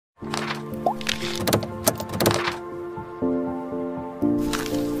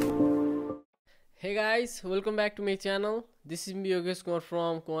guys, welcome back to my channel. This is me Kunwar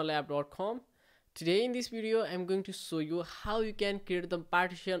from Kunwarlab.com. Today in this video I'm going to show you how you can create the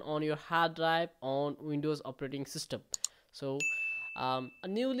partition on your hard drive on Windows operating system. So a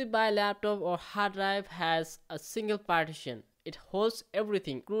newly buy laptop or hard drive has a single partition. It holds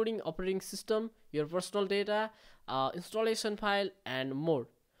everything including operating system, your personal data, installation file and more.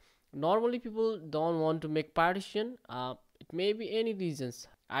 Normally people don't want to make partition. It may be any reasons.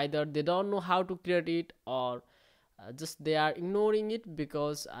 Either they don't know how to create it, or just they are ignoring it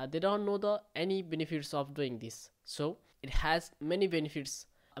because they don't know the any benefits of doing this. So it has many benefits.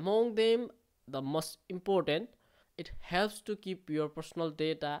 Among them, the most important, it helps to keep your personal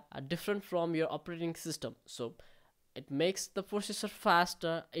data different from your operating system. So it makes the processor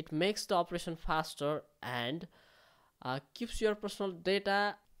faster, it makes the operation faster, and keeps your personal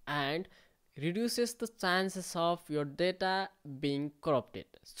data and reduces the chances of your data being corrupted.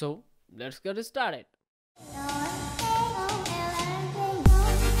 So let's get started.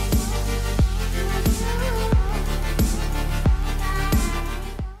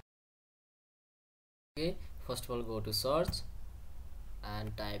 Okay, first of all go to search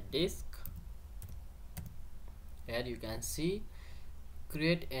and type disk. Here you can see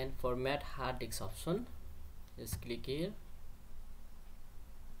create and format hard disk option. Just click here.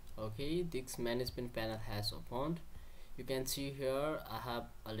 Okay, disk management panel has opened. You can see here I have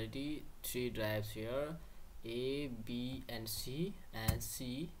already 3 drives here, A, B and C. And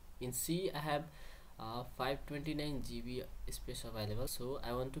C, in C I have 529 GB space available, so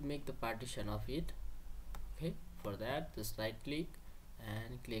I want to make the partition of it. Okay, for that just right click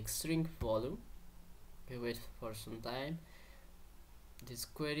and click shrink volume. Okay, wait for some time. This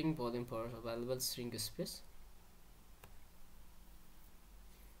querying volume for available shrink space.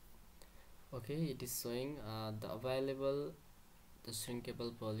 Okay, it is showing the available, the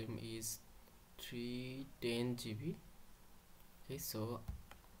shrinkable volume is 310 GB. Okay, so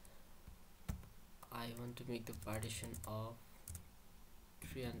I want to make the partition of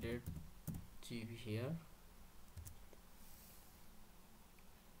 300 GB here.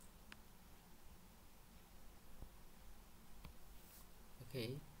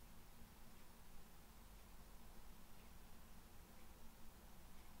 Okay,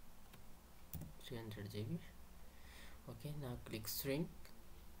 GB. Okay, now click shrink.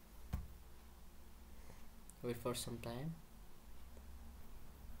 Wait for some time.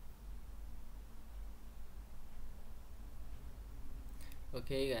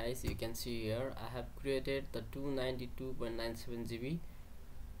 Okay guys, you can see here I have created the 292.97 GB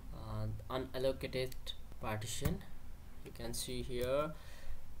unallocated partition. You can see here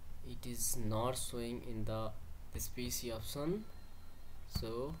it is not showing in the PC option,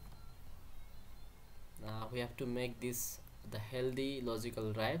 so we have to make this the healthy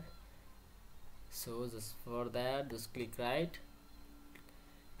logical drive. So just for that, just click right,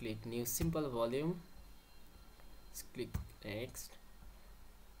 click new simple volume, just click next,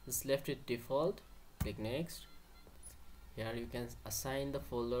 just left it default, click next. Here you can assign the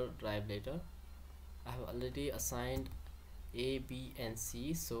folder drive later. I have already assigned A, B and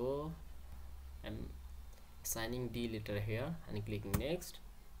C, so I'm assigning D later here and clicking next.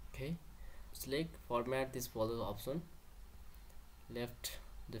 Okay, select format this folder option, left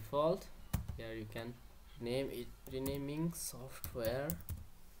default. Here you can name it renaming software.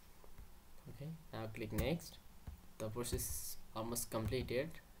 Okay, now click next. The process is almost completed,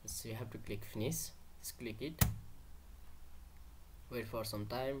 so you have to click finish. Just click it, wait for some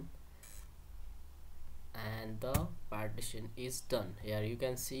time, and the partition is done. Here you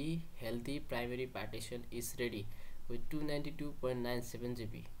can see healthy primary partition is ready with 292.97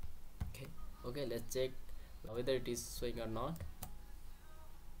 GB. Okay, let's check whether it is showing or not.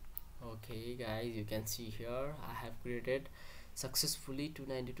 Okay guys, you can see here I have created successfully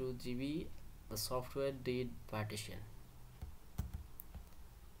 292 GB. The software did partition.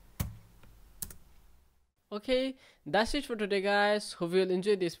 Okay, that's it for today guys. Hope you'll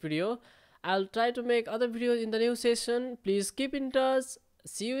enjoy this video. I'll try to make other videos in the new session. Please keep in touch.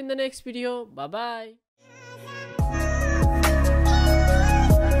 See you in the next video. Bye bye.